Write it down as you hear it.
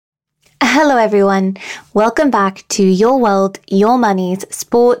Hello everyone, welcome back to Your World, Your Money's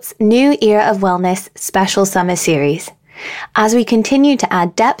Sports New Era of Wellness special summer series. As we continue to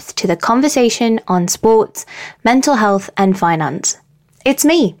add depth to the conversation on sports, mental health and finance. It's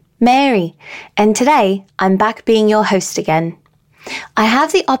me, Mary, and today I'm back being your host again. I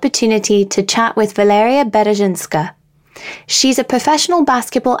have the opportunity to chat with Valeria Berezhinska. She's a professional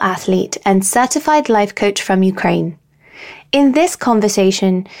basketball athlete and certified life coach from Ukraine. In this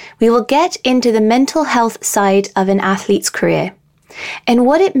conversation, we will get into the mental health side of an athlete's career and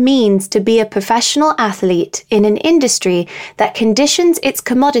what it means to be a professional athlete in an industry that conditions its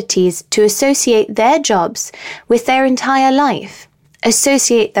commodities to associate their jobs with their entire life,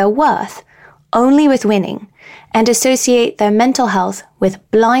 associate their worth only with winning, and associate their mental health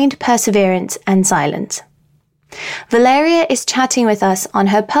with blind perseverance and silence. Valeria is chatting with us on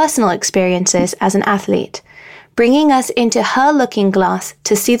her personal experiences as an athlete, bringing us into her looking glass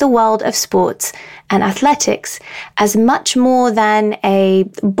to see the world of sports and athletics as much more than a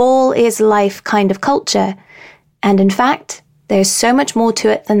ball is life kind of culture. And in fact, there's so much more to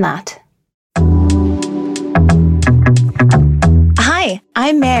it than that. Hi,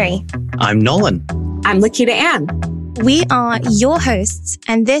 I'm Mary. I'm Nolan. I'm Lakita Ann. We are your hosts,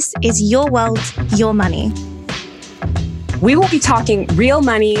 and this is Your World, Your Money. We will be talking real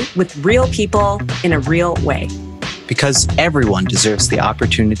money with real people in a real way. Because everyone deserves the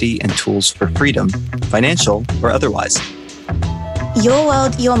opportunity and tools for freedom, financial or otherwise. Your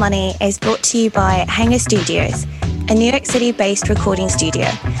World, Your Money is brought to you by Hangar Studios, a New York City-based recording studio,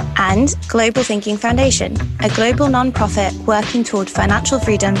 and Global Thinking Foundation, a global non-profit working toward financial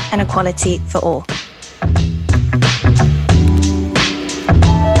freedom and equality for all.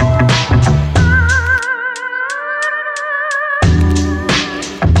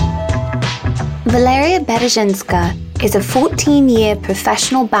 Valeria Berezhinska is a 14-year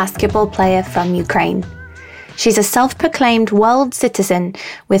professional basketball player from Ukraine. She's a self-proclaimed world citizen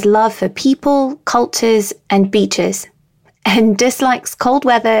with love for people, cultures, and beaches, and dislikes cold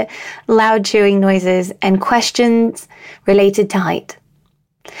weather, loud chewing noises, and questions related to height.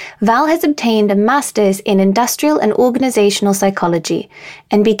 Val has obtained a master's in industrial and organizational psychology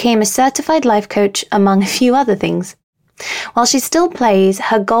and became a certified life coach, among a few other things. While she still plays,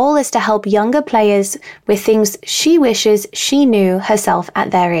 her goal is to help younger players with things she wishes she knew herself at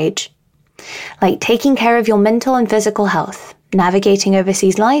their age, like taking care of your mental and physical health, navigating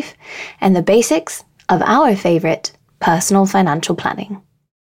overseas life, and the basics of our favorite, personal financial planning.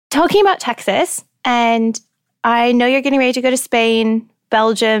 Talking about Texas, and I know you're getting ready to go to Spain,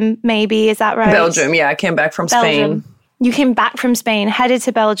 Belgium, maybe, is that right? Belgium, yeah, I came back from Spain. You came back from Spain, headed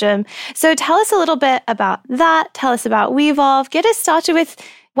to Belgium. So tell us a little bit about that. Tell us about WeEvolve. Get us started with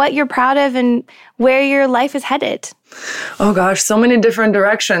what you're proud of and where your life is headed. Oh gosh, so many different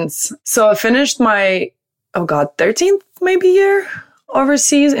directions. So I finished my, 13th maybe year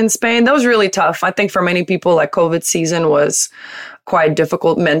overseas in Spain. That was really tough. I think for many people, like COVID season was quite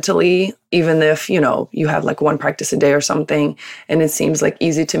difficult mentally, even if, you have like one practice a day or something and it seems like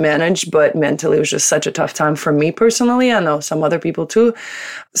easy to manage, but mentally it was just such a tough time for me personally. I know some other people too.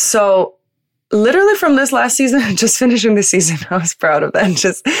 So literally from this last season, just finishing the season, I was proud of that.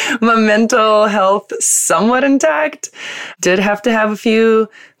 Just my mental health somewhat intact. Did have to have a few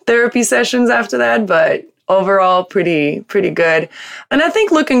therapy sessions after that, but overall pretty good. And I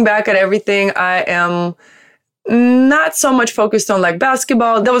think looking back at everything, I am not so much focused on like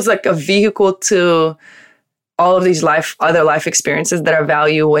basketball. That was like a vehicle to all of these other life experiences that I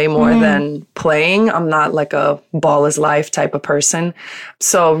value way more than playing. I'm not like a ball is life type of person.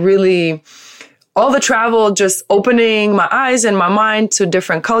 So really all the travel, just opening my eyes and my mind to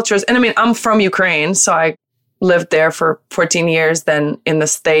different cultures. And I mean, I'm from Ukraine, so I lived there for 14 years, then in the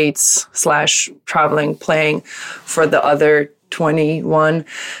States / traveling, playing for the other 21,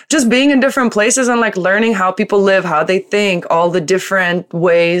 just being in different places and like learning how people live, how they think, all the different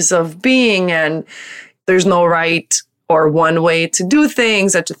ways of being. And there's no right or one way to do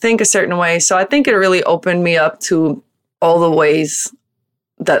things or to think a certain way. So I think it really opened me up to all the ways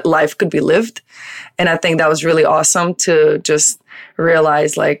that life could be lived. And I think that was really awesome to just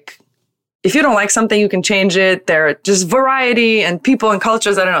realize like, if you don't like something, you can change it. There are just variety and people and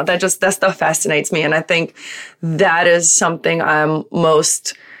cultures. I don't know. That stuff fascinates me. And I think that is something I'm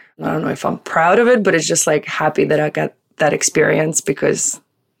most, I don't know if I'm proud of it, but it's just like happy that I got that experience because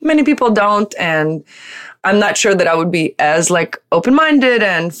many people don't. And I'm not sure that I would be as like open-minded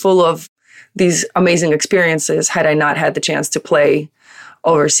and full of these amazing experiences had I not had the chance to play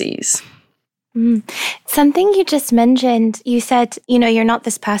overseas. Something you just mentioned, you said, you're not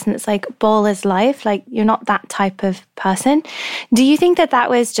this person that's like ball is life, like you're not that type of person. Do you think that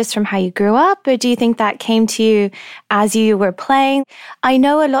was just from how you grew up, or do you think that came to you as you were playing? I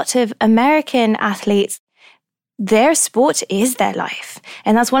know a lot of American athletes, their sport is their life.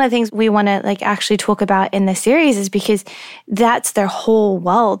 And that's one of the things we want to actually talk about in this series, is because that's their whole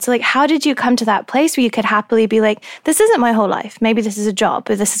world. So how did you come to that place where you could happily be like, this isn't my whole life. Maybe this is a job,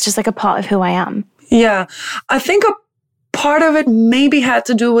 but this is just a part of who I am. Yeah. I think a part of it maybe had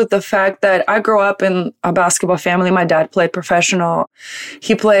to do with the fact that I grew up in a basketball family. My dad played professional.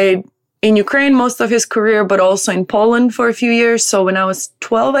 He played in Ukraine most of his career, but also in Poland for a few years. So when I was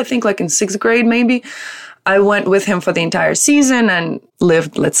 12, I think in 6th grade maybe, I went with him for the entire season and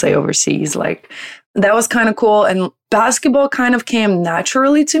lived, let's say, overseas. That was kind of cool. And basketball kind of came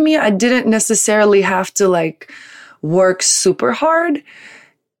naturally to me. I didn't necessarily have to work super hard.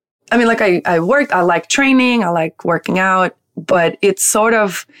 I mean, I worked, I like training, I like working out, but it's sort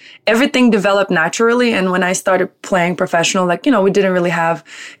of everything developed naturally. And when I started playing professional, we didn't really have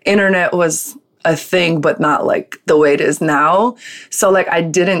internet was a thing, but not the way it is now. So I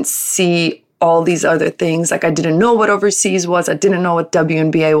didn't see all these other things. I didn't know what overseas was. I didn't know what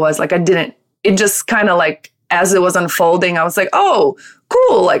WNBA was. It just kind of as it was unfolding, I was like, oh,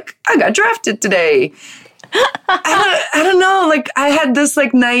 cool. I got drafted today. I don't know. I had this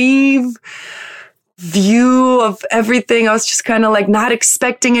naive view of everything. I was just kind of not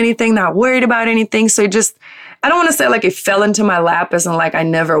expecting anything, not worried about anything. So I don't want to say it fell into my lap as in I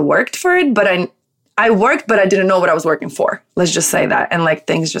never worked for it, but I worked, but I didn't know what I was working for. Let's just say that. And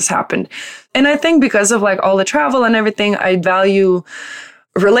things just happened. And I think because of all the travel and everything, I value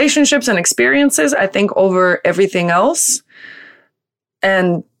relationships and experiences, I think, over everything else.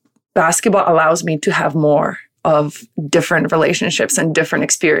 And basketball allows me to have more of different relationships and different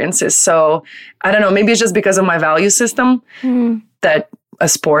experiences. So I don't know, maybe it's just because of my value system that a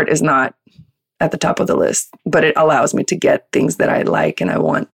sport is not at the top of the list, but it allows me to get things that I like and I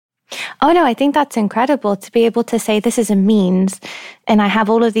want. Oh, no, I think that's incredible to be able to say this is a means and I have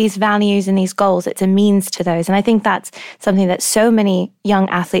all of these values and these goals. It's a means to those. And I think that's something that so many young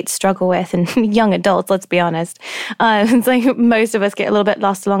athletes struggle with, and young adults, let's be honest. It's most of us get a little bit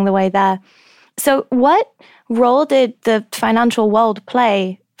lost along the way there. So what role did the financial world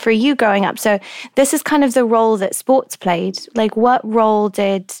play for you growing up? So this is kind of the role that sports played. What role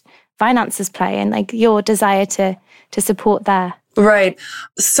did finances play and your desire to support there? Right.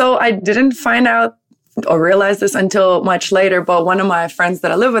 So I didn't find out or realize this until much later, but one of my friends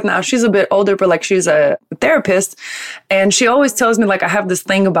that I live with now, she's a bit older, but she's a therapist. And she always tells me I have this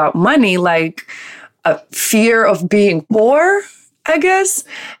thing about money, a fear of being poor, I guess.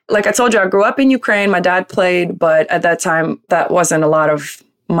 I told you, I grew up in Ukraine. My dad played, but at that time, that wasn't a lot of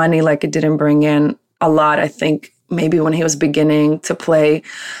money. It didn't bring in a lot. I think maybe when he was beginning to play,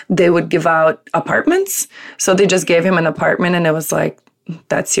 they would give out apartments. So they just gave him an apartment and it was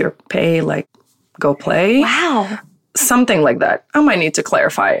that's your pay, go play. Wow. Something like that. I might need to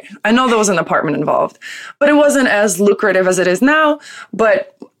clarify. I know there was an apartment involved, but it wasn't as lucrative as it is now.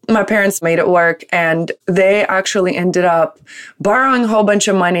 But my parents made it work and they actually ended up borrowing a whole bunch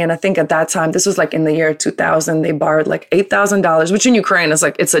of money. And I think at that time, this was in the year 2000, they borrowed $8,000, which in Ukraine is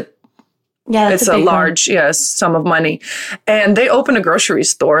it's a large, sum of money. And they opened a grocery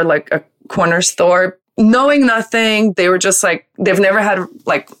store, a corner store, knowing nothing. They were just they've never had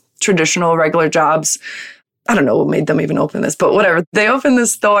traditional regular jobs. I don't know what made them even open this, but whatever. They opened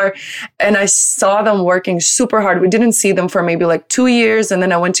this store and I saw them working super hard. We didn't see them for maybe 2 years. And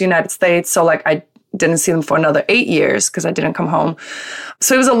then I went to United States. So I didn't see them for another 8 years because I didn't come home.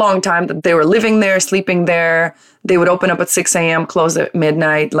 So it was a long time that they were living there, sleeping there. They would open up at 6 a.m., close at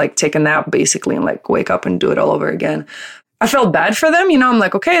midnight, take a nap basically and wake up and do it all over again. I felt bad for them. I'm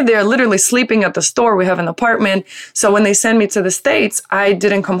okay, they're literally sleeping at the store. We have an apartment. So when they sent me to the States, I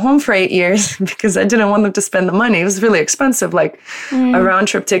didn't come home for 8 years because I didn't want them to spend the money. It was really expensive. A round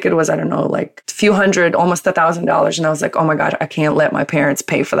trip ticket was, I don't know, a few hundred, almost $1,000. And I was oh my God, I can't let my parents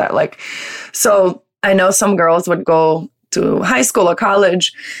pay for that. So I know some girls would go to high school or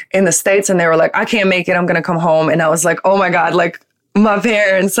college in the States and they were I can't make it. I'm going to come home. And I was oh my God, my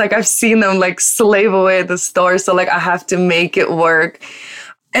parents, I've seen them slave away at the store. So I have to make it work.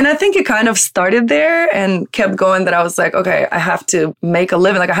 And I think it kind of started there and kept going that I was okay, I have to make a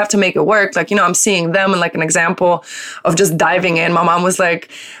living. I have to make it work. I'm seeing them and an example of just diving in. My mom was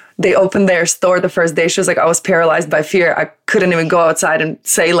they opened their store the first day. She was I was paralyzed by fear. I couldn't even go outside and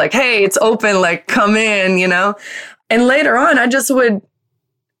say hey, it's open, come in, And later on, I just would,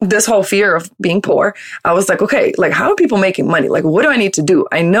 this whole fear of being poor, I was okay, how are people making money? What do I need to do?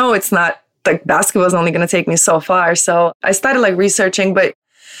 I know it's not like basketball is only going to take me so far. So I started like researching, but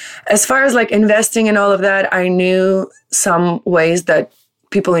as far as like investing and all of that, I knew some ways that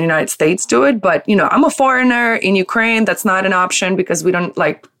people in the United States do it. But, you know, I'm a foreigner in Ukraine. That's not an option because we don't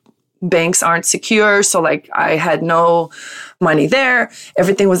like banks aren't secure. So like I had no money there.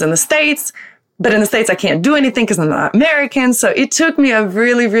 Everything was in the States. But in the States, I can't do anything because I'm not American. So it took me a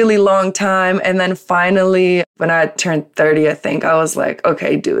really, really long time. And then finally, when I turned 30, I think I was like,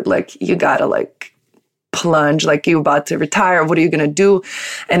 okay, dude, like you gotta like plunge, like you about to retire. What are you going to do?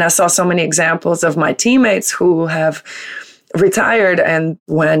 And I saw so many examples of my teammates who have retired and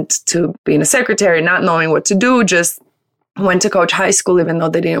went to being a secretary, not knowing what to do, just went to coach high school, even though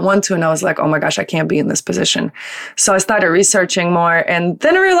they didn't want to. And I was like, oh my gosh, I can't be in this position. So I started researching more. And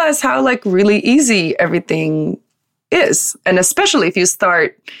then I realized how like really easy everything is. And especially if you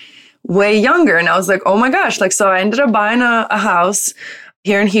start way younger. And I was like, oh my gosh. Like, so I ended up buying a house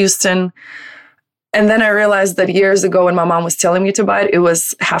here in Houston. And then I realized that years ago when my mom was telling me to buy it, it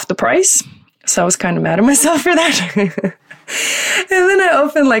was half the price. So I was kind of mad at myself for that. And then I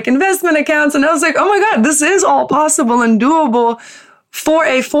opened like investment accounts and I was like, oh my God, this is all possible and doable for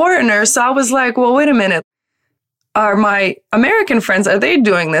a foreigner. So I was like, well, wait a minute. Are my American friends, are they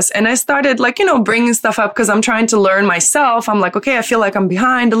doing this? And I started like, you know, bringing stuff up because I'm trying to learn myself. I'm like, okay, I feel like I'm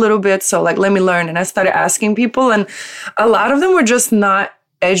behind a little bit. So like, let me learn. And I started asking people and a lot of them were just not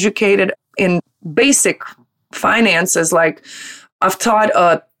educated in basic finances. Like I've taught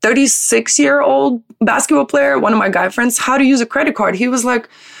a 36-year-old basketball player, one of my guy friends, how to use a credit card. He was like,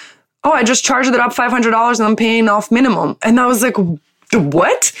 oh, I just charged it up $500 and I'm paying off minimum. And I was like,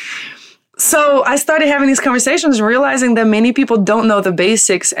 what? So I started having these conversations, realizing that many people don't know the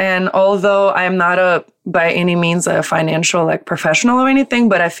basics. And although I am not by any means a financial like professional or anything,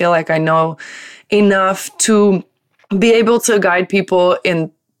 but I feel like I know enough to be able to guide people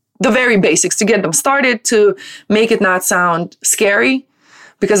in the very basics to get them started, to make it not sound scary,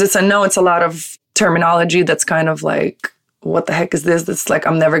 because it's a lot of terminology that's kind of like, what the heck is this? That's like,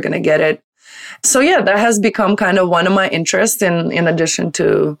 I'm never going to get it. So yeah, that has become kind of one of my interests in addition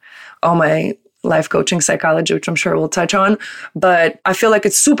to all my life coaching, psychology, which I'm sure we'll touch on. But I feel like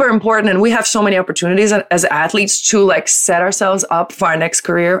it's super important. And we have so many opportunities as athletes to like set ourselves up for our next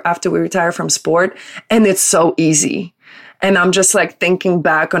career after we retire from sport. And it's so easy. And I'm just like thinking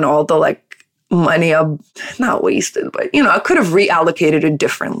back on all the like money I've not wasted, but you know, I could have reallocated it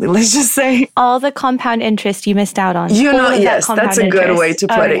differently. Let's just say all the compound interest you missed out on. You know, yes, that's a good way to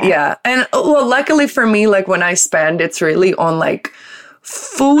put it. Yeah. And well, luckily for me, like when I spend, it's really on like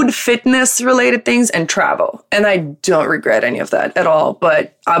food, fitness related things and travel. And I don't regret any of that at all.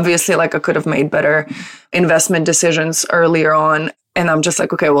 But obviously, like I could have made better investment decisions earlier on. And I'm just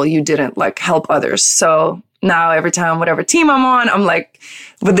like, okay, well, you didn't like help others. So now every time, whatever team I'm on, I'm like,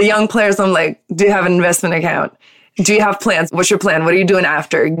 with the young players, I'm like, do you have an investment account? Do you have plans? What's your plan? What are you doing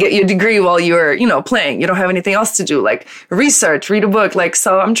after? Get your degree while you're, you know, playing. You don't have anything else to do. Like research, read a book. Like,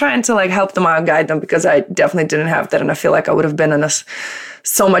 so I'm trying to like help them out, guide them, because I definitely didn't have that. And I feel like I would have been in a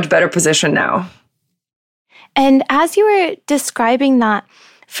so much better position now. And as you were describing that,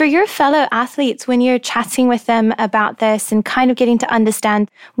 for your fellow athletes, when you're chatting with them about this and kind of getting to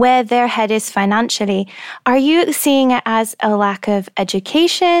understand where their head is financially, are you seeing it as a lack of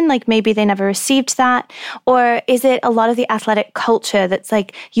education? Like maybe they never received that? Or is it a lot of the athletic culture that's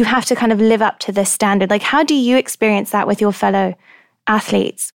like, you have to kind of live up to this standard? Like, how do you experience that with your fellow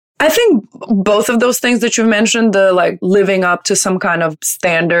athletes? I think both of those things that you've mentioned, the like living up to some kind of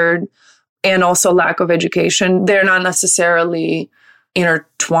standard and also lack of education, they're not necessarily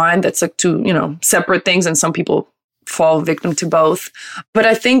intertwined. That's like two, you know, separate things. And some people fall victim to both. But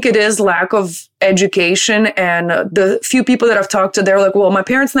I think it is lack of education. And the few people that I've talked to, they're like, well, my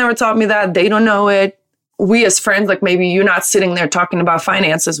parents never taught me that. They don't know it. We as friends, like maybe you're not sitting there talking about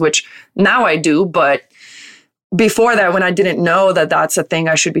finances, which now I do. But before that, when I didn't know that that's a thing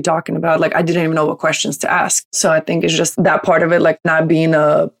I should be talking about, like I didn't even know what questions to ask. So I think it's just that part of it, like not being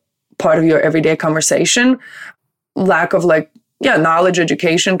a part of your everyday conversation, lack of like, knowledge,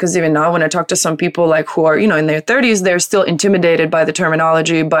 education. Because even now when I talk to some people like who are, you know, in their 30s, they're still intimidated by the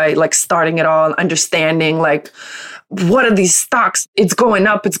terminology, by like starting it all, understanding like, what are these stocks? It's going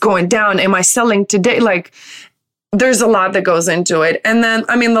up, it's going down. Am I selling today? Like there's a lot that goes into it. And then,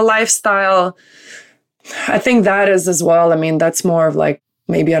 I mean, the lifestyle, I think that is as well. I mean, that's more of like,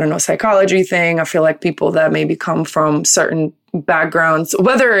 maybe, I don't know, psychology thing. I feel like people that maybe come from certain backgrounds,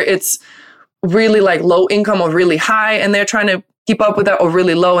 whether it's really like low income or really high, and they're trying to keep up with that, or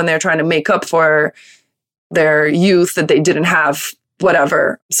really low and they're trying to make up for their youth that they didn't have,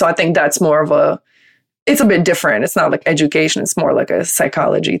 whatever. So I think that's more of it's a bit different. It's not like education. It's more like a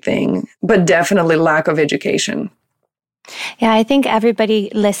psychology thing, but definitely lack of education. Yeah, I think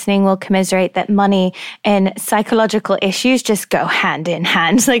everybody listening will commiserate that money and psychological issues just go hand in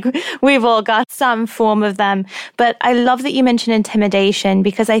hand. Like we've all got some form of them. But I love that you mentioned intimidation,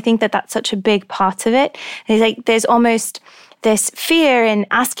 because I think that that's such a big part of it. It's like there's almost this fear in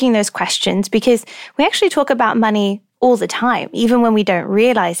asking those questions, because we actually talk about money all the time, even when we don't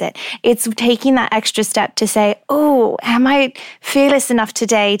realize it. It's taking that extra step to say, oh, am I fearless enough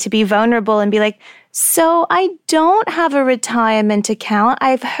today to be vulnerable and be like, so I don't have a retirement account.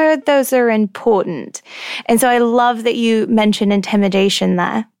 I've heard those are important. And so I love that you mentioned intimidation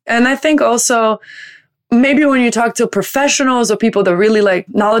there. And I think also maybe when you talk to professionals or people that are really like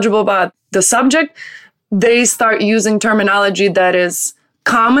knowledgeable about the subject, they start using terminology that is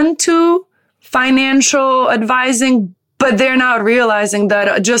common to financial advising, but they're not realizing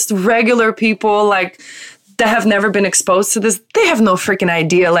that just regular people like that have never been exposed to this, they have no freaking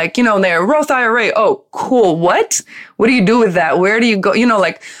idea. Like, they're Roth IRA. Oh, cool. What do you do with that? Where do you go?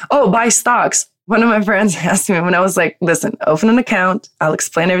 Like, oh, buy stocks. One of my friends asked me when I was like, listen, open an account. I'll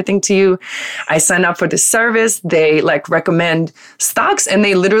explain everything to you. I signed up for this service. They like recommend stocks, and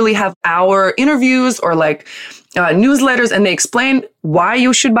they literally have our interviews or like newsletters, and they explain why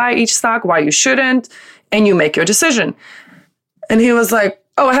you should buy each stock, why you shouldn't, and you make your decision. And he was like,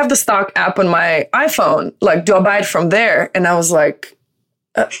 oh, I have the stock app on my iPhone. Like, do I buy it from there? And I was like,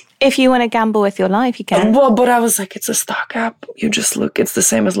 if you want to gamble with your life, you can. Well, but I was like, it's a stock app. You just look, it's the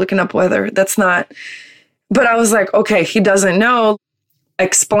same as looking up weather. That's not, but I was like, okay, he doesn't know.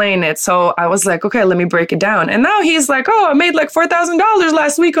 Explain it. So I was like, okay, let me break it down. And now he's like, oh, I made like $4,000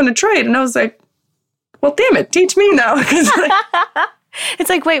 last week on a trade. And I was like, well, damn it, teach me now. It's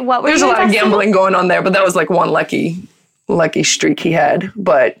like, wait, what? There's a lot of gambling going on there, but that was like one lucky streak he had.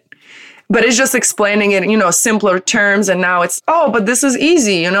 But it's just explaining it, simpler terms. And now it's, oh, but this is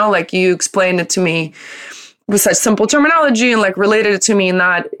easy, like you explained it to me with such simple terminology and like related it to me,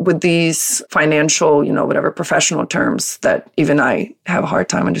 not with these financial, whatever professional terms that even I have a hard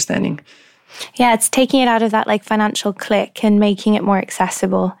time understanding. Yeah, it's taking it out of that like financial clique and making it more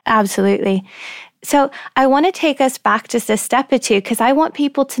accessible. Absolutely. So I want to take us back just a step or two, because I want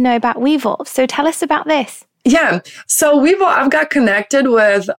people to know about Wevolve. So tell us about this. Yeah. So I've got connected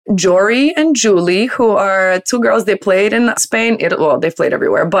with Jory and Julie, who are two girls. They played in Spain. They've played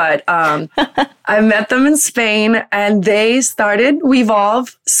everywhere, but I met them in Spain, and they started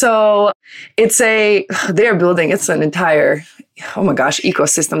Wevolve. So they're building, it's an entire, oh my gosh,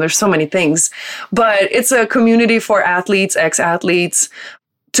 ecosystem. There's so many things, but it's a community for athletes, ex-athletes,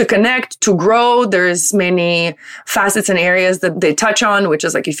 to connect, to grow. There's many facets and areas that they touch on, which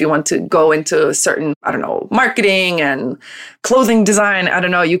is like if you want to go into certain, marketing and clothing design,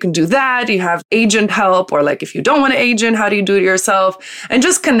 you can do that. You have agent help, or like if you don't want an agent, how do you do it yourself? And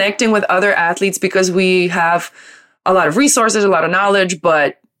just connecting with other athletes, because we have a lot of resources, a lot of knowledge,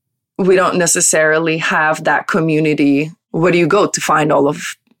 but we don't necessarily have that community. Where do you go to find all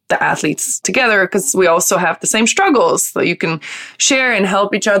of the athletes together? Because we also have the same struggles, so you can share and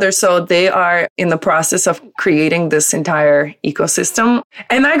help each other. So they are in the process of creating this entire ecosystem,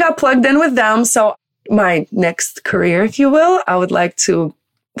 and I got plugged in with them. So my next career, if you will, I would like to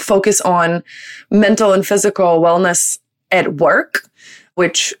focus on mental and physical wellness at work,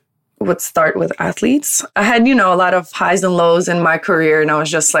 which would start with athletes. I had, a lot of highs and lows in my career, and I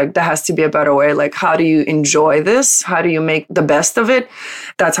was just like, there has to be a better way. Like, how do you enjoy this? How do you make the best of it?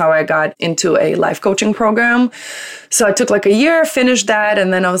 That's how I got into a life coaching program. So I took like a year, finished that,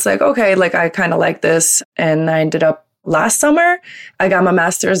 and then I was like, okay, like I kind of like this. And I ended up last summer, I got my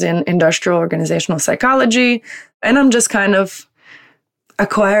master's in industrial organizational psychology, and I'm just kind of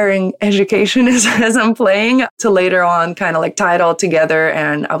acquiring education as I'm playing to later on kind of like tie it all together.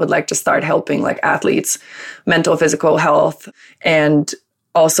 And I would like to start helping like athletes, mental, physical health, and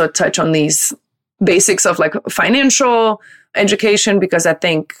also touch on these basics of like financial education, because I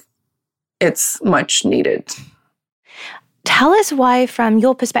think it's much needed. Tell us why, from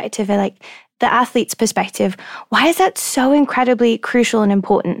your perspective, like the athlete's perspective, why is that so incredibly crucial and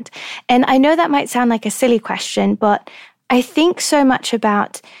important? And I know that might sound like a silly question, but I think so much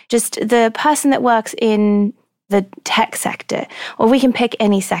about just the person that works in the tech sector, or we can pick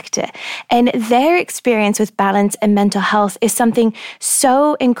any sector, and their experience with balance and mental health is something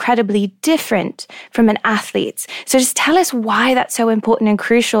so incredibly different from an athlete's. So just tell us why that's so important and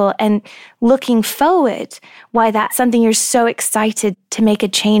crucial, and looking forward, why that's something you're so excited to make a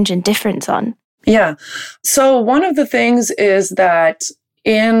change and difference on. Yeah. So one of the things is that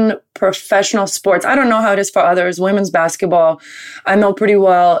in professional sports, I don't know how it is for others, women's basketball, I know pretty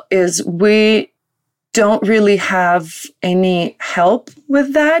well, is we don't really have any help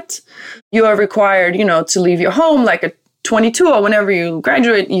with that. You are required, to leave your home like at 22 or whenever you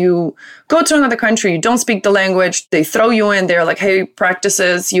graduate, you go to another country, you don't speak the language, they throw you in, they're like, hey,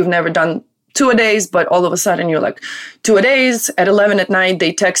 practices, you've never done 2-a-days, but all of a sudden you're like 2-a-days at 11 at night,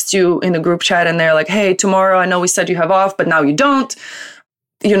 they text you in the group chat and they're like, hey, tomorrow, I know we said you have off, but now you don't.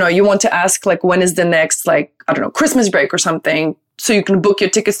 You want to ask like, when is the next, like, I don't know, Christmas break or something, so you can book your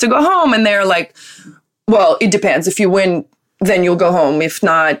tickets to go home. And they're like, well, it depends. If you win, then you'll go home. If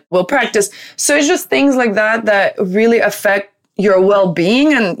not, we'll practice. So it's just things like that really affect your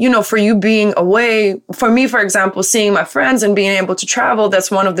well-being. And, for you being away, for me, for example, seeing my friends and being able to travel,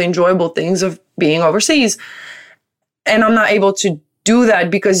 that's one of the enjoyable things of being overseas. And I'm not able to do that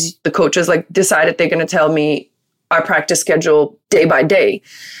because the coaches decided they're going to tell me our practice schedule day by day.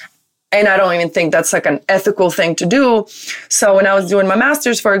 And I don't even think that's an ethical thing to do. So when I was doing my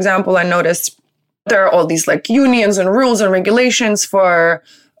master's, for example, I noticed there are all these unions and rules and regulations for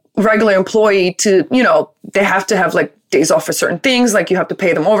regular employee to, they have to have days off for certain things, you have to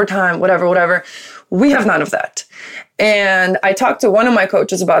pay them overtime, whatever. We have none of that. And I talked to one of my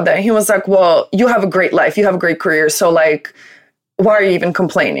coaches about that. And he was like, well, you have a great life. You have a great career. So why are you even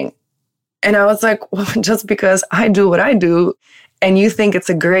complaining? And I was like, well, just because I do what I do and you think it's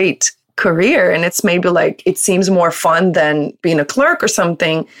a great career and it's maybe it seems more fun than being a clerk or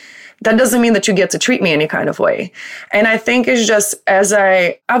something, that doesn't mean that you get to treat me any kind of way. And I think it's just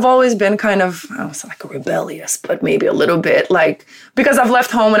I've always been kind of, I was rebellious, but maybe a little bit because I've left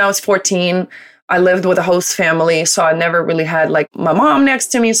home when I was 14, I lived with a host family. So I never really had my mom next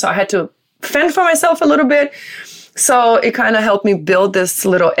to me. So I had to fend for myself a little bit. So it kind of helped me build this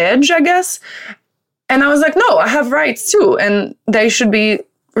little edge, I guess. And I was like, no, I have rights too. And they should be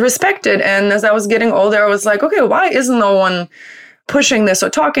respected. And as I was getting older, I was like, okay, why isn't no one pushing this or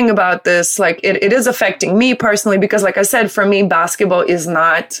talking about this? It is affecting me personally, because like I said, for me, basketball is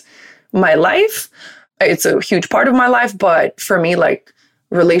not my life. It's a huge part of my life, but for me,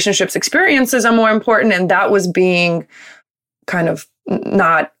 relationships, experiences are more important. And that was being kind of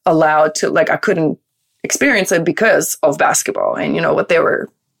not allowed to, I couldn't experience it because of basketball and, what they were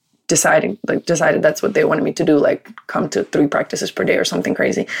decided that's what they wanted me to do, come to 3 practices per day or something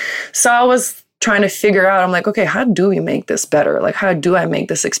crazy. So I was trying to figure out, I'm like, okay, how do we make this better? How do I make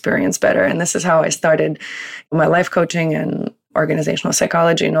this experience better? And this is how I started my life coaching and organizational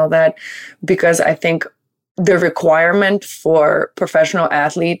psychology and all that, because I think the requirement for professional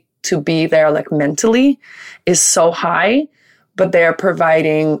athlete to be there mentally is so high, but they're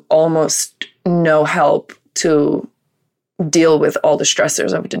providing almost no help to deal with all the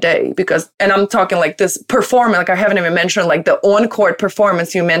stressors of today. And I'm talking this performance, I haven't even mentioned the on-court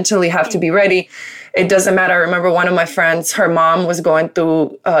performance, you mentally have to be ready. It doesn't matter. I remember one of my friends, her mom was going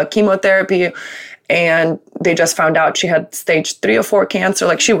through chemotherapy and they just found out she had stage 3 or 4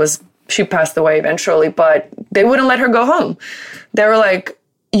 cancer. She passed away eventually, but they wouldn't let her go home. They were like,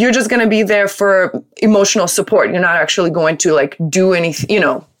 you're just going to be there for emotional support. You're not actually going to do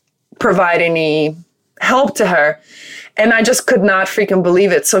anything, provide any help to her. And I just could not freaking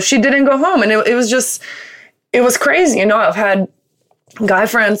believe it. So she didn't go home. And it was crazy. I've had guy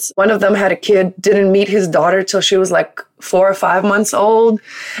friends. One of them had a kid, didn't meet his daughter till she was 4 or 5 months old.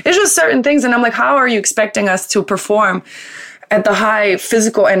 It's just certain things. And I'm like, how are you expecting us to perform at the high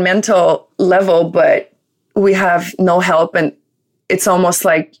physical and mental level, but we have no help? And it's almost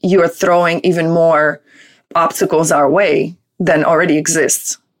like you're throwing even more obstacles our way than already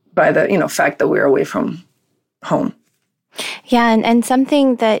exists by the, fact that we're away from home. Yeah, and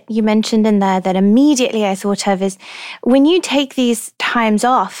something that you mentioned in there that immediately I thought of is when you take these times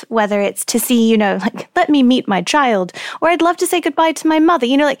off, whether it's to see, let me meet my child, or I'd love to say goodbye to my mother,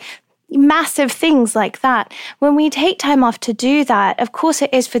 massive things like that. When we take time off to do that, of course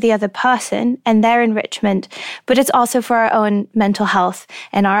it is for the other person and their enrichment, but it's also for our own mental health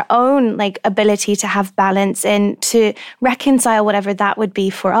and our own ability to have balance and to reconcile whatever that would be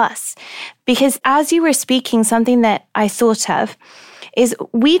for us. Because as you were speaking, something that I thought of is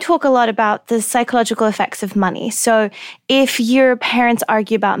we talk a lot about the psychological effects of money. So if your parents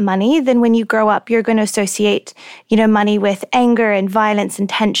argue about money, then when you grow up, you're going to associate, money with anger and violence and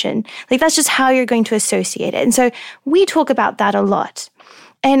tension. That's just how you're going to associate it. And so we talk about that a lot.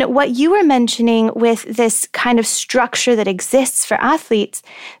 And what you were mentioning with this kind of structure that exists for athletes,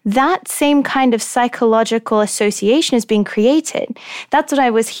 that same kind of psychological association is being created. That's what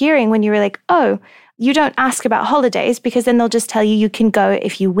I was hearing when you were like, oh, you don't ask about holidays because then they'll just tell you can go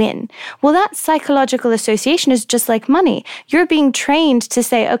if you win. Well, that psychological association is just like money. You're being trained to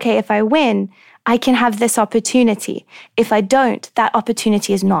say, okay, if I win, I can have this opportunity. If I don't, that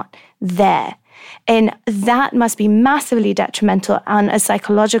opportunity is not there. And that must be massively detrimental on a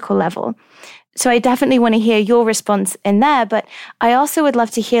psychological level. So I definitely want to hear your response in there, but I also would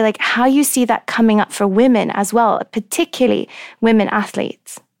love to hear like how you see that coming up for women as well, particularly women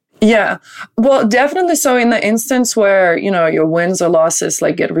athletes. Yeah, well, definitely. So in the instance where, you know, your wins or losses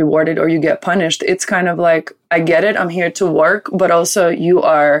like get rewarded or you get punished, it's kind of like, I get it, I'm here to work, but also you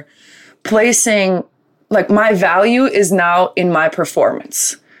are placing, like, my value is now in my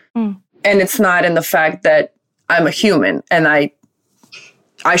performance. And it's not in the fact that I'm a human and I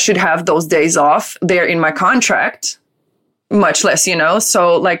should have those days off. They're in my contract, much less, you know?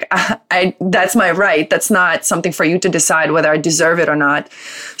 So like, I that's my right. That's not something for you to decide whether I deserve it or not.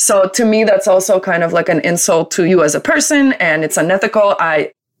 So to me, that's also kind of like an insult to you as a person, and it's unethical.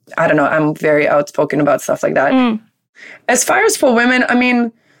 I don't know. I'm very outspoken about stuff like that. As far as for women, I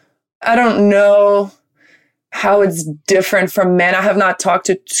mean, I don't know how it's different from men. I have not talked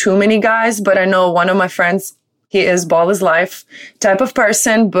to too many guys, but I know one of my friends, he is ball is life type of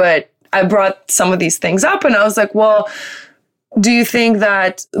person, but I brought some of these things up and I was like, well, do you think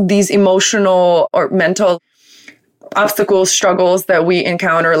that these emotional or mental obstacles, struggles that we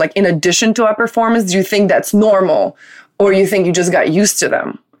encounter, like in addition to our performance, do you think that's normal, or you think you just got used to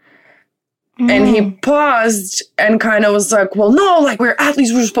them? And he paused and kind of was like, well, no, like we're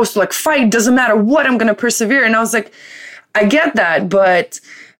athletes, we're supposed to like fight. Doesn't matter what, I'm going to persevere. And I was like, I get that. But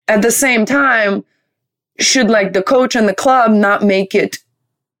at the same time, should like the coach and the club not make it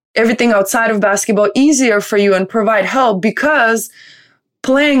everything outside of basketball easier for you and provide help? Because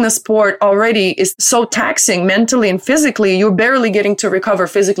playing the sport already is so taxing mentally and physically. You're barely getting to recover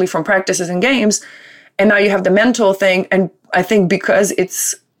physically from practices and games. And now you have the mental thing. And I think because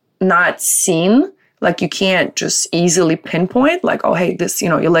it's not seen, like you can't just easily pinpoint like, oh, hey, this, you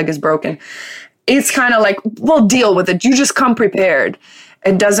know, your leg is broken. It's kind of like, well, deal with it. You just come prepared.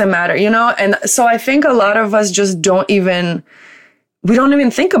 It doesn't matter, you know? And so I think a lot of us just we don't even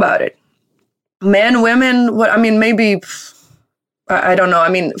think about it. Men, women, maybe, I don't know. I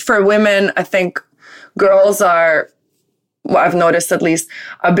mean, for women, I think girls are, well, I've noticed at least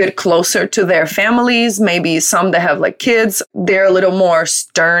a bit closer to their families. Maybe some that have like kids, they're a little more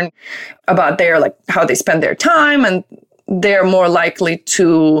stern about their, like how they spend their time. And they're more likely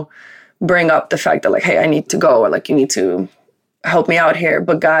to bring up the fact that like, hey, I need to go, or like, you need to help me out here.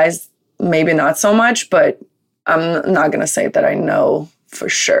 But guys, maybe not so much, but I'm not going to say that I know for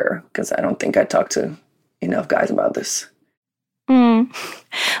sure, because I don't think I talked to enough guys about this. Well,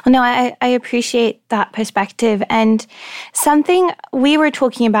 no, I appreciate that perspective. And something we were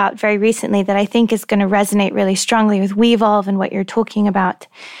talking about very recently that I think is going to resonate really strongly with WeEvolve and what you're talking about.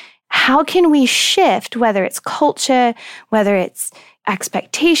 How can we shift, whether it's culture, whether it's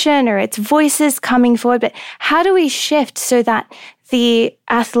expectation or it's voices coming forward, but how do we shift so that the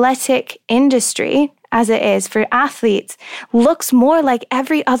athletic industry, as it is for athletes, looks more like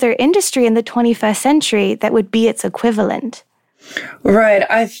every other industry in the 21st century that would be its equivalent? Right.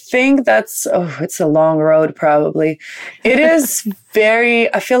 I think it's a long road, probably. It is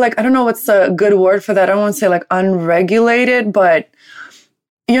I feel like, I don't know what's a good word for that. I don't want to say like unregulated, but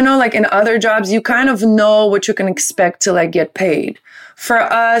you know, like in other jobs, you kind of know what you can expect to like get paid. For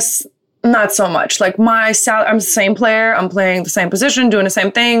us, not so much. Like my salary, I'm the same player. I'm playing the same position, doing the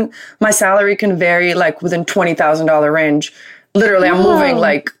same thing. My salary can vary like within $20,000 range. Literally, I'm moving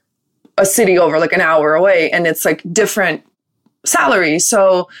like a city over like an hour away, and it's like different salary.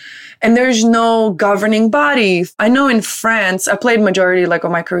 So, and there's no governing body. I know in France, I played majority like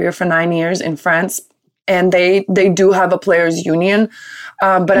of my career for 9 years in France, and they do have a players union.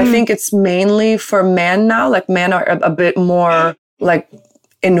 But I think it's mainly for men now. Like men are a bit more like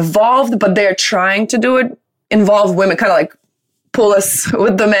involved, but they're trying to involve women, kind of like pull us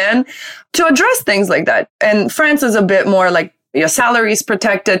with the men to address things like that. And France is a bit more like your salary is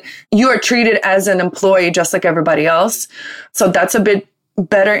protected. You are treated as an employee just like everybody else. So that's a bit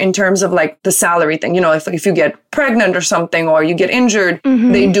better in terms of like the salary thing. You know, if you get pregnant or something, or you get injured,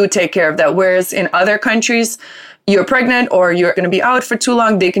 they do take care of that. Whereas in other countries, you're pregnant or you're going to be out for too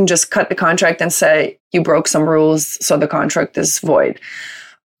long, they can just cut the contract and say you broke some rules, so the contract is void.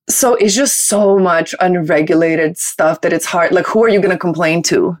 So it's just so much unregulated stuff that it's hard. Like, who are you going to complain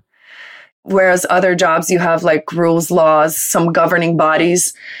to? Whereas other jobs, you have like rules, laws, some governing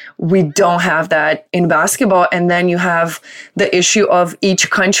bodies. We don't have that in basketball. And then you have the issue of each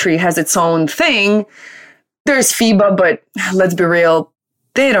country has its own thing. There's FIBA, but let's be real,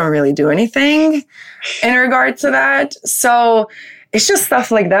 they don't really do anything in regard to that. So it's just stuff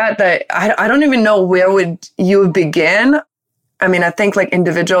like that I don't even know where would you begin. I mean, I think like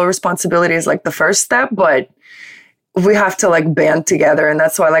individual responsibility is like the first step, but we have to like band together. And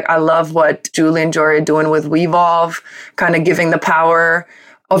that's why like I love what Julie and Jory are doing with WeVolve, kind of giving the power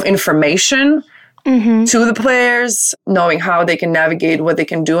of information to the players, knowing how they can navigate, what they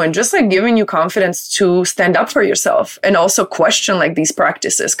can do, and just like giving you confidence to stand up for yourself and also question like these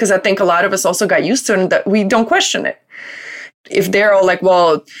practices. Because I think a lot of us also got used to it and that we don't question it. If they're all like,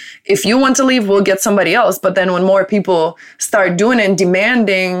 well, if you want to leave, we'll get somebody else. But then when more people start doing it and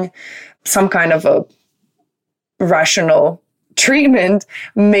demanding some kind of a rational treatment,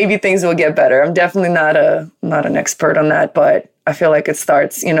 maybe things will get better. I'm definitely not an expert on that, but I feel like it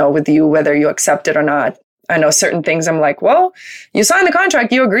starts, with you, whether you accept it or not. I know certain things I'm like, well, you signed the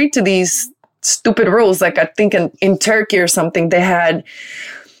contract, you agreed to these stupid rules. Like I think in Turkey or something, they had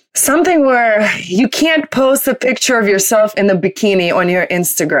something where you can't post a picture of yourself in a bikini on your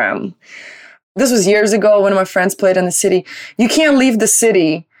Instagram. This was years ago. One of my friends played in the city. You can't leave the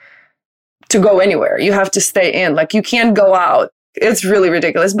city to go anywhere. You have to stay in. Like you can't go out. It's really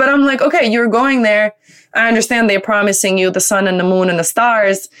ridiculous. But I'm like, okay, you're going there. I understand they're promising you the sun and the moon and the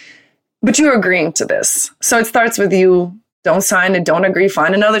stars, but you're agreeing to this. So it starts with you. Don't sign it. Don't agree.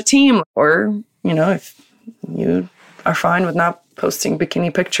 Find another team. Or, if you are fine with not posting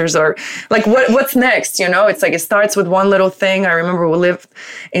bikini pictures or like what's next, It's like it starts with one little thing. I remember we lived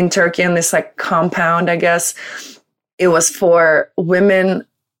in Turkey in this like compound, I guess. It was for women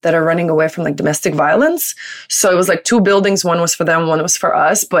that are running away from like domestic violence. So it was like 2 buildings. One was for them, one was for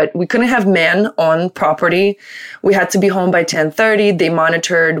us, but we couldn't have men on property. We had to be home by 10:30. They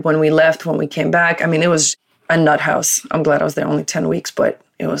monitored when we left, when we came back. I mean, it was a nut house. I'm glad I was there only 10 weeks, but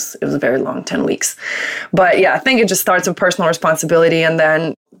it was a very long 10 weeks. But yeah, I think it just starts with personal responsibility and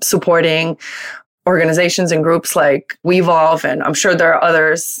then supporting organizations and groups like WeVolve. And I'm sure there are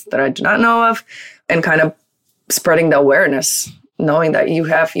others that I do not know of, and kind of spreading the awareness, knowing that you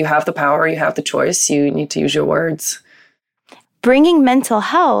have the power, you have the choice, you need to use your words. Bringing mental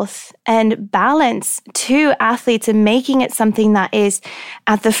health and balance to athletes and making it something that is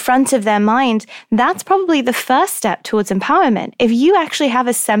at the front of their mind, that's probably the first step towards empowerment. If you actually have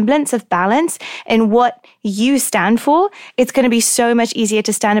a semblance of balance in what you stand for, it's going to be so much easier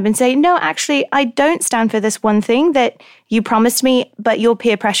to stand up and say, no, actually, I don't stand for this one thing that you promised me, but you're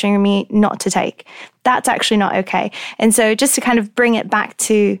peer pressuring me not to take. That's actually not okay. And so just to kind of bring it back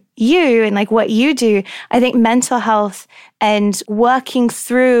to you and like what you do, I think mental health and working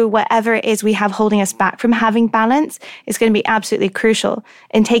through whatever it is we have holding us back from having balance is going to be absolutely crucial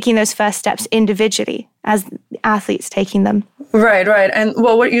in taking those first steps individually as athletes taking them. Right. And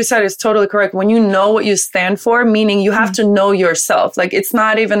well, what you said is totally correct. When you know what you stand for, meaning you have to know yourself. Like it's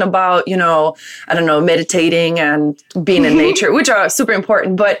not even about, meditating and being in nature, which are super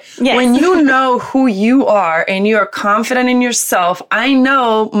important. But when you know who you are and you're confident in yourself, I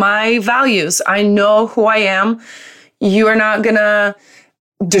know my values. I know who I am. You are not going to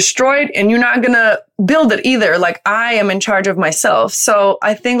destroy it and you're not going to build it either. Like I am in charge of myself. So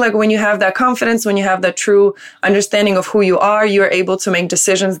I think like when you have that confidence, when you have that true understanding of who you are, you're able to make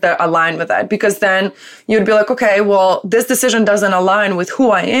decisions that align with that, because then you'd be like, okay, well, this decision doesn't align with who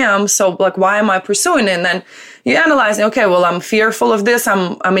I am. So like, why am I pursuing it? And then you analyze, okay, well, I'm fearful of this.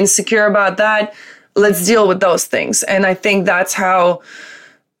 I'm insecure about that. Let's deal with those things. And I think that's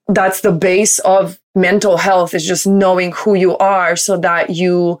the base of mental health, is just knowing who you are so that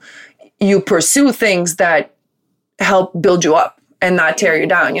you pursue things that help build you up and not tear you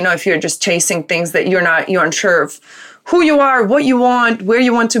down. If you're just chasing things that you're unsure of who you are, what you want, where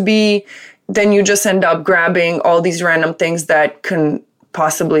you want to be, then you just end up grabbing all these random things that can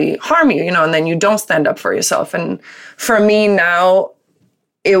possibly harm you, and then you don't stand up for yourself. And for me now,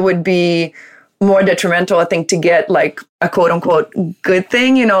 it would be more detrimental, I think, to get like a quote unquote good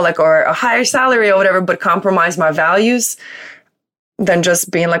thing, or a higher salary or whatever, but compromise my values than just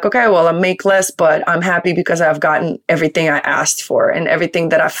being like, okay, well, I make less, but I'm happy because I've gotten everything I asked for and everything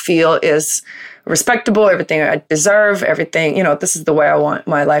that I feel is respectable, everything I deserve, everything, this is the way I want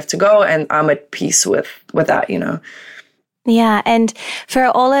my life to go. And I'm at peace with that, Yeah. And for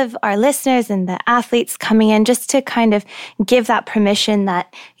all of our listeners and the athletes coming in, just to kind of give that permission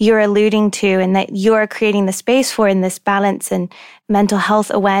that you're alluding to and that you're creating the space for in this balance and mental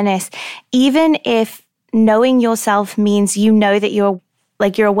health awareness, even if knowing yourself means that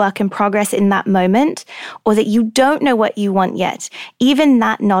you're a work in progress in that moment, or that you don't know what you want yet, even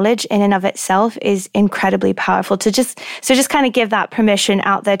that knowledge in and of itself is incredibly powerful. So just kind of give that permission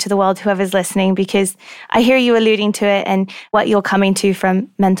out there to the world, whoever's listening, because I hear you alluding to it and what you're coming to from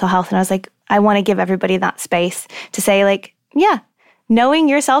mental health. And I was like, I want to give everybody that space to say like, yeah, knowing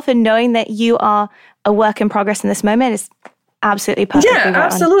yourself and knowing that you are a work in progress in this moment absolutely perfectly Yeah, right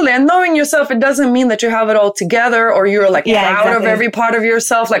absolutely. And knowing yourself, it doesn't mean that you have it all together or you're like proud of every part of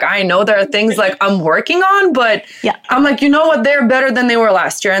yourself. Like, I know there are things like I'm working on, but I'm like, you know what? They're better than they were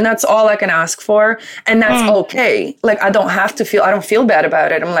last year. And that's all I can ask for. And that's okay. Like, I don't feel bad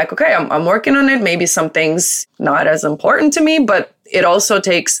about it. I'm like, okay, I'm working on it. Maybe some things not as important to me, but it also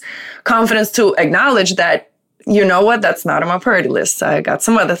takes confidence to acknowledge that, you know what? That's not on my priority list. I got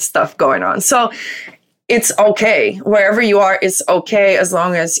some other stuff going on. So it's okay. Wherever you are, it's okay as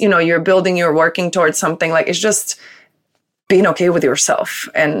long as, you know, you're working towards something. Like, it's just being okay with yourself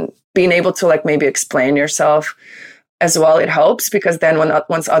and being able to like maybe explain yourself as well. It helps because then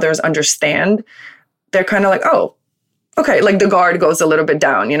once others understand, they're kind of like, oh, okay. Like the guard goes a little bit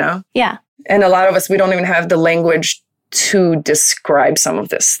down, you know? Yeah. And a lot of us, we don't even have the language to describe some of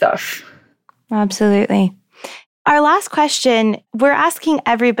this stuff. Absolutely. Our last question, we're asking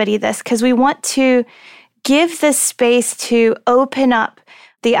everybody this because we want to give this space to open up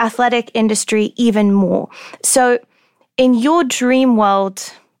the athletic industry even more. So in your dream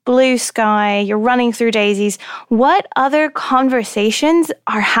world, blue sky, you're running through daisies, what other conversations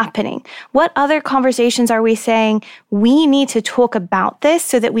are happening? What other conversations are we saying we need to talk about this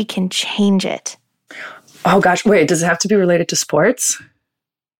so that we can change it? Oh gosh, wait, does it have to be related to sports?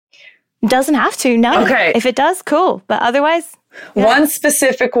 Doesn't have to, no. Okay. If it does, cool. But otherwise, one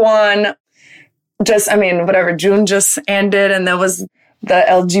specific one, whatever, June just ended and there was the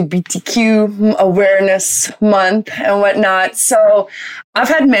LGBTQ awareness month and whatnot. So I've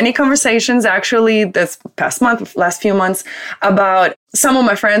had many conversations actually this past month, last few months, about some of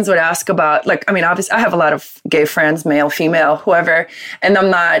my friends would ask about, obviously I have a lot of gay friends, male, female, whoever, and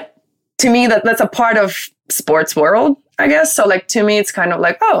to me, that's a part of sports world, I guess. So like, to me, it's kind of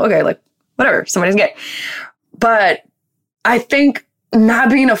like, oh, okay, like whatever, somebody's gay. But I think not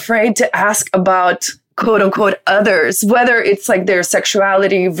being afraid to ask about quote unquote others, whether it's like their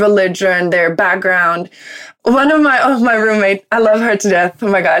sexuality, religion, their background. One of my roommate, I love her to death.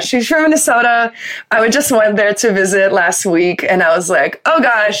 Oh my gosh, she's from Minnesota. I just went there to visit last week and I was like, oh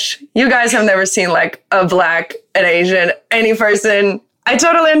gosh, you guys have never seen like a Black, an Asian, any person. I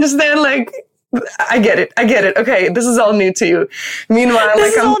totally understand. Like, I get it. Okay, this is all new to you. Meanwhile,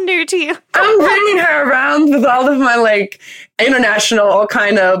 this is all new to you. I'm bringing her around with all of my like international, all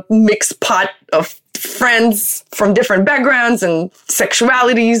kind of mixed pot of friends from different backgrounds and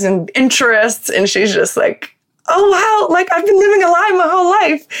sexualities and interests, and she's just like, oh wow, like I've been living a lie my whole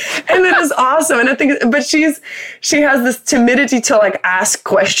life, and it is awesome. And I think, but she has this timidity to like ask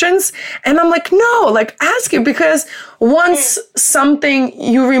questions, and I'm like, no, like ask it, because once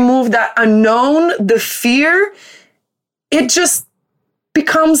you remove that unknown, the fear, it just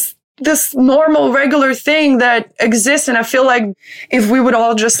becomes this normal, regular thing that exists. And I feel like if we would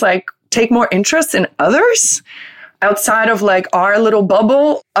all just like take more interest in others outside of like our little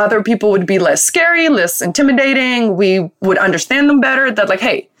bubble, other people would be less scary, less intimidating. We would understand them better, that like,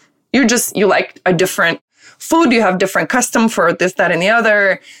 hey, you like a different food, you have different custom for this, that, and the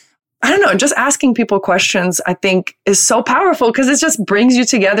other. I don't know, just asking people questions, I think, is so powerful because it just brings you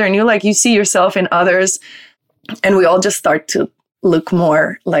together and you see yourself in others, and we all just start to look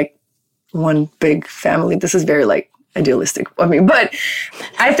more like one big family. This is very like idealistic. But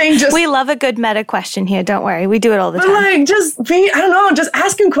I think we love a good meta question here. Don't worry. We do it all the time. Like just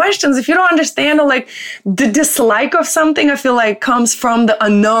asking questions. If you don't understand or like the dislike of something, I feel like comes from the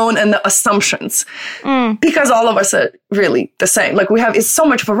unknown and the assumptions, because all of us are really the same. Like it's so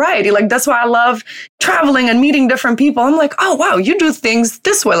much variety. Like that's why I love traveling and meeting different people. I'm like, oh wow, you do things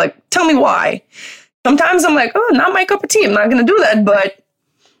this way. Like, tell me why. Sometimes I'm like, oh, not my cup of tea. I'm not going to do that, but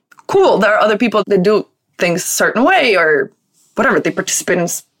cool. There are other people that do things a certain way or whatever. They participate in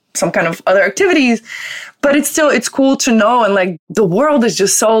some kind of other activities, but it's cool to know. And like the world is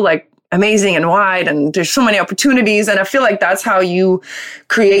just so like amazing and wide, and there's so many opportunities. And I feel like that's how you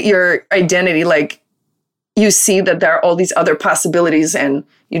create your identity. Like you see that there are all these other possibilities, and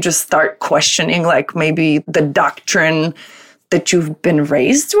you just start questioning like maybe the doctrine that you've been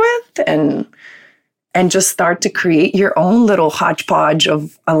raised with, and just start to create your own little hodgepodge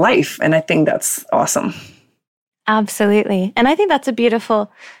of a life. And I think that's awesome. Absolutely. And I think that's a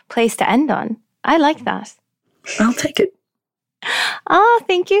beautiful place to end on. I like that. I'll take it. Oh,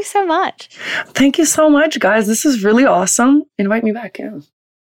 thank you so much. Thank you so much, guys. This is really awesome. Invite me back. Yeah.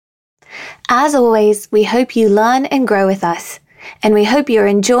 As always, we hope you learn and grow with us. And we hope you're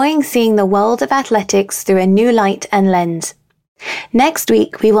enjoying seeing the world of athletics through a new light and lens. Next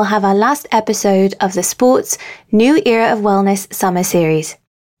week, we will have our last episode of the Sports New Era of Wellness Summer Series.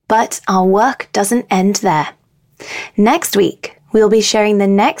 But our work doesn't end there. Next week, We'll be sharing the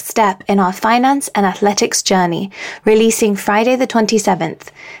next step in our finance and athletics journey, releasing Friday the 27th,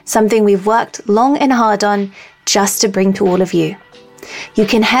 something we've worked long and hard on just to bring to all of you. You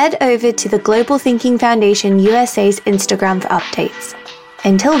can head over to the Global Thinking Foundation USA's Instagram for updates.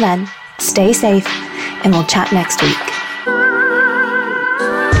 Until then, stay safe, and we'll chat next week.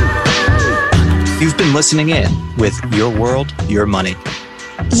 You've been listening in with Your World, Your Money.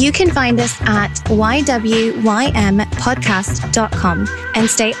 You can find us at ywmpodcast.com and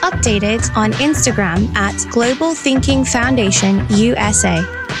stay updated on Instagram at Global Thinking Foundation USA.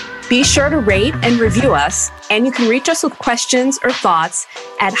 Be sure to rate and review us, and you can reach us with questions or thoughts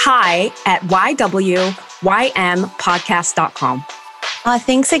at hi@ywmpodcast.com. Our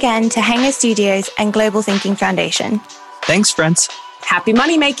thanks again to Hanger Studios and Global Thinking Foundation. Thanks, friends. Happy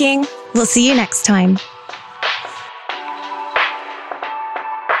money making! We'll see you next time.